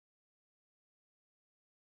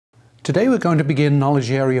Today we're going to begin Knowledge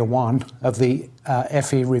Area 1 of the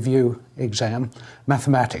FE Review exam,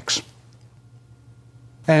 Mathematics.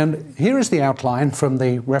 And here is the outline from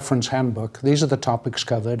the reference handbook. These are the topics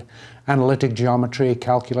covered: analytic geometry,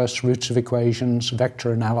 calculus, roots of equations,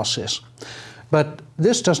 vector analysis. But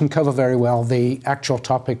this doesn't cover very well the actual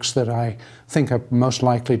topics that I think are most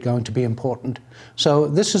likely going to be important. So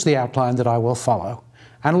this is the outline that I will follow: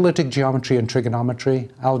 analytic geometry and trigonometry,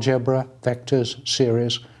 algebra, vectors,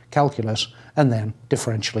 series, calculus, and then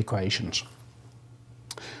differential equations.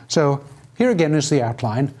 So here again is the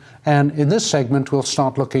outline, and in this segment we'll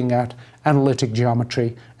start looking at analytic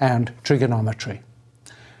geometry and trigonometry.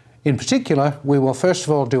 In particular, we will first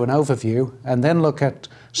of all do an overview and then look at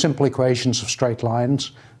simple equations of straight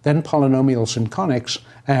lines, then polynomials and conics,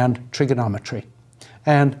 and trigonometry.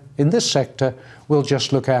 And in this sector we'll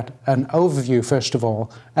just look at an overview first of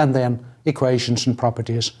all, and then equations and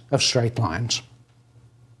properties of straight lines.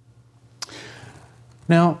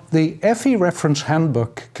 Now, the FE Reference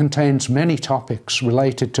Handbook contains many topics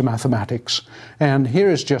related to mathematics, and here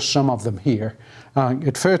is just some of them here.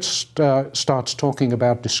 It first starts talking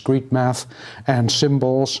about discrete math and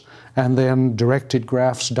symbols, and then directed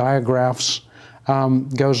graphs, diagraphs,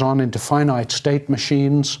 goes on into finite state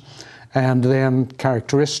machines, and then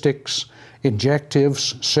characteristics,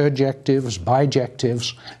 injectives, surjectives,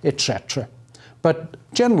 bijectives, etc. But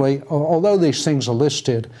generally, although these things are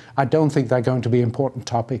listed, I don't think they're going to be important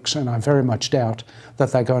topics, and I very much doubt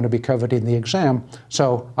that they're going to be covered in the exam,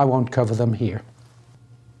 so I won't cover them here.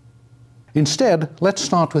 Instead, let's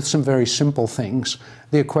start with some very simple things: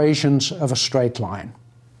 the equations of a straight line.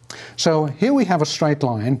 So here we have a straight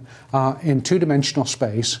line in two-dimensional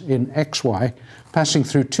space in xy, passing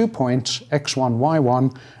through 2 points, x1,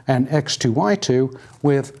 y1, and x2, y2,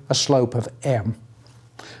 with a slope of m.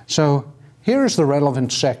 So here is the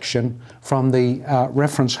relevant section from the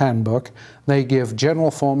reference handbook. They give general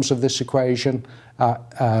forms of this equation,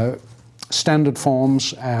 standard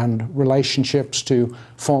forms and relationships to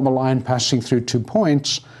form a line passing through 2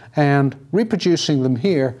 points, and reproducing them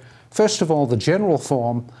here. First of all, the general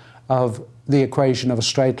form of the equation of a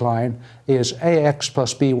straight line is ax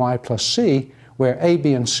plus by plus c, where a,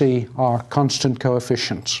 b, and c are constant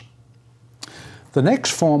coefficients. The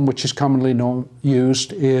next form, which is commonly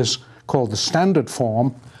used, is called the standard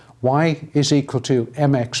form, y is equal to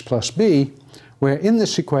mx plus b, where in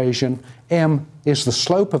this equation m is the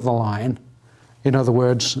slope of the line, in other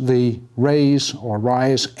words, the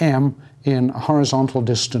rise m in a horizontal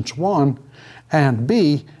distance 1, and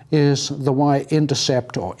b is the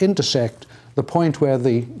y-intercept or intersect, the point where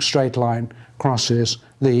the straight line crosses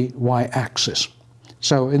the y-axis.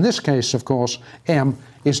 So in this case, of course, m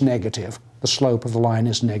is negative. The slope of the line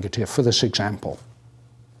is negative for this example.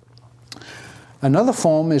 Another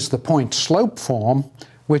form is the point-slope form,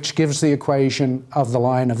 which gives the equation of the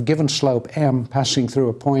line of given slope m passing through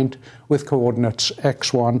a point with coordinates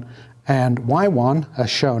x1 and y1, as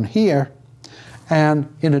shown here.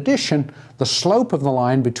 And in addition, the slope of the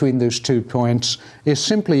line between those 2 points is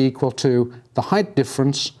simply equal to the height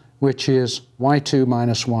difference, which is y2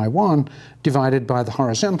 minus y1, divided by the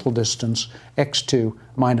horizontal distance x2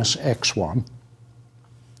 minus x1.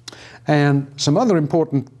 And some other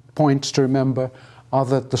important points to remember are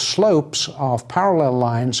that the slopes of parallel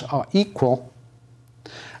lines are equal,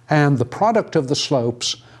 and the product of the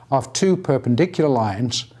slopes of 2 perpendicular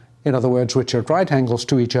lines, in other words, which are at right angles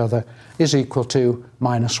to each other, is equal to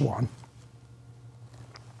 -1.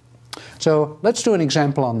 So let's do an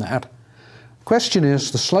example on that. Question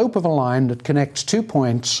is, the slope of a line that connects 2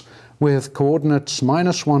 points with coordinates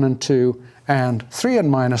 -1 and 2 and 3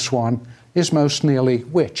 and -1 is most nearly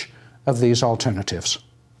which of these alternatives?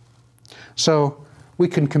 So we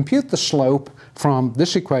can compute the slope from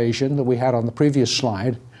this equation that we had on the previous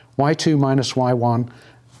slide, y2 minus y1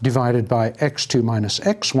 divided by x2 minus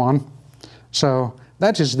x1. So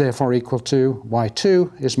that is therefore equal to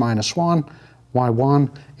y2 is -1, y1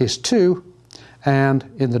 is 2, and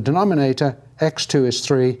in the denominator x2 is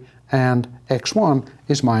 3 and x1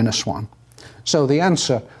 is -1. So the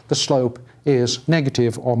answer, the slope, is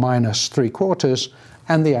negative or -3/4,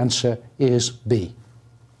 and the answer is B.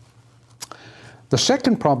 The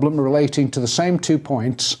second problem relating to the same 2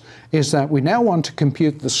 points is that we now want to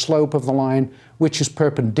compute the slope of the line which is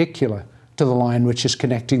perpendicular to the line which is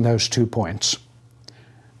connecting those 2 points.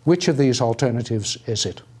 Which of these alternatives is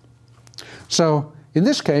it? So in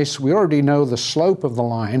this case, we already know the slope of the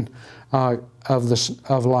line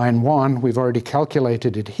of line 1. We've already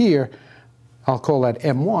calculated it here. I'll call that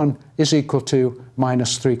m1 is equal to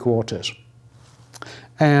 -3/4.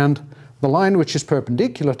 And the line which is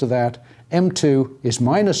perpendicular to that, m2 is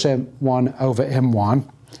 -m1 over m1,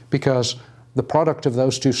 because the product of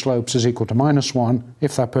those two slopes is equal to -1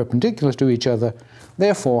 if they're perpendicular to each other.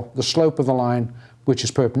 Therefore, the slope of the line which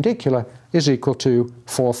is perpendicular is equal to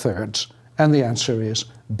 4/3, and the answer is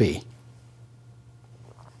B.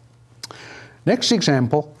 Next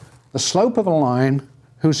example, the slope of a line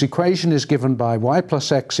whose equation is given by y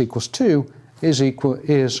plus x equals 2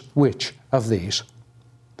 is which of these?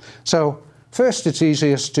 So first, it's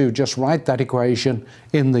easiest to just write that equation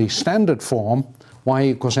in the standard form, y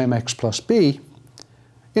equals mx plus b.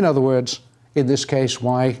 In other words, in this case,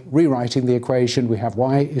 rewriting the equation, we have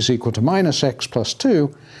y is equal to minus x plus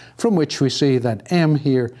 2, from which we see that m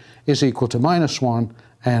here is equal to -1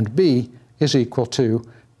 and b is equal to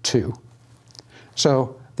 2.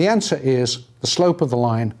 So the answer is the slope of the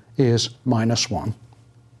line is -1.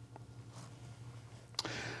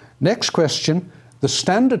 Next question, the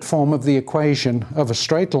standard form of the equation of a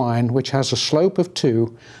straight line which has a slope of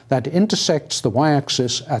 2 that intersects the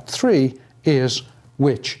y-axis at 3 is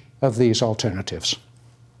which of these alternatives?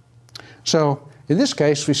 So in this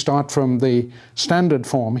case, we start from the standard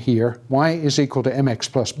form here, y is equal to mx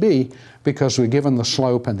plus b, because we're given the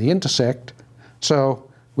slope and the intersect. So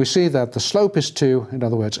we see that the slope is 2, in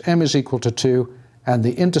other words, m is equal to 2, and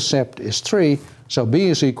the intercept is 3, so b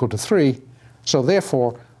is equal to 3. So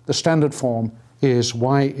therefore, the standard form is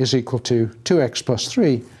y is equal to 2x plus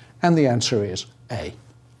 3, and the answer is A.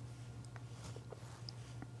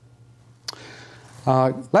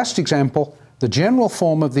 Last example, the general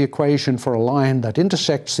form of the equation for a line that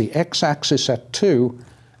intersects the x-axis at 2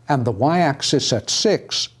 and the y-axis at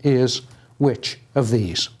 6 is which of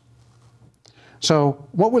these? So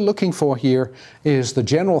what we're looking for here is the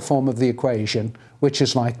general form of the equation, which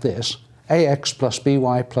is like this: ax plus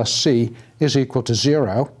by plus c is equal to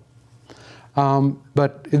 0.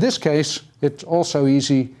 But in this case, it's also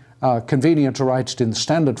convenient to write it in the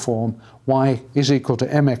standard form, y is equal to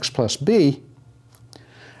mx plus b,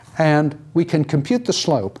 and we can compute the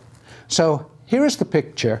slope. So here is the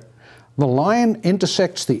picture. The line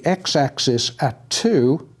intersects the x-axis at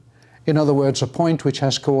 2, in other words, a point which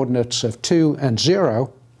has coordinates of 2 and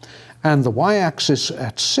 0, and the y-axis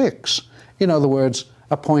at 6, in other words,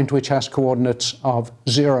 a point which has coordinates of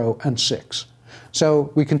 0 and 6.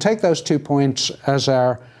 So we can take those 2 points as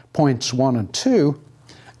our points 1 and 2,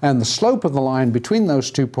 and the slope of the line between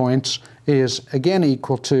those 2 points is again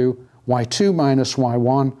equal to y2 minus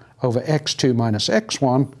y1 over x2 minus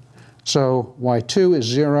x1. So y2 is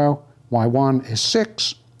 0, y1 is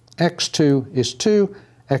 6, x2 is 2,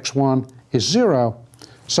 x1 is 0.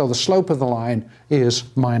 So the slope of the line is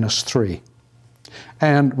 -3.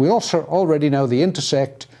 And we also already know the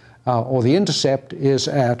intercept is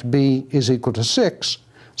at b is equal to 6.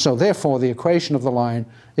 So therefore the equation of the line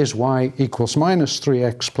is y equals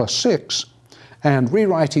 -3x plus 6. And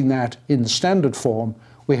rewriting that in the standard form,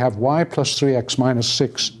 we have y plus 3x minus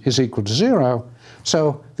 6 is equal to 0.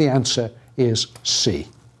 So the answer is C.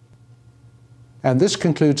 And this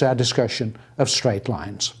concludes our discussion of straight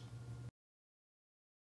lines.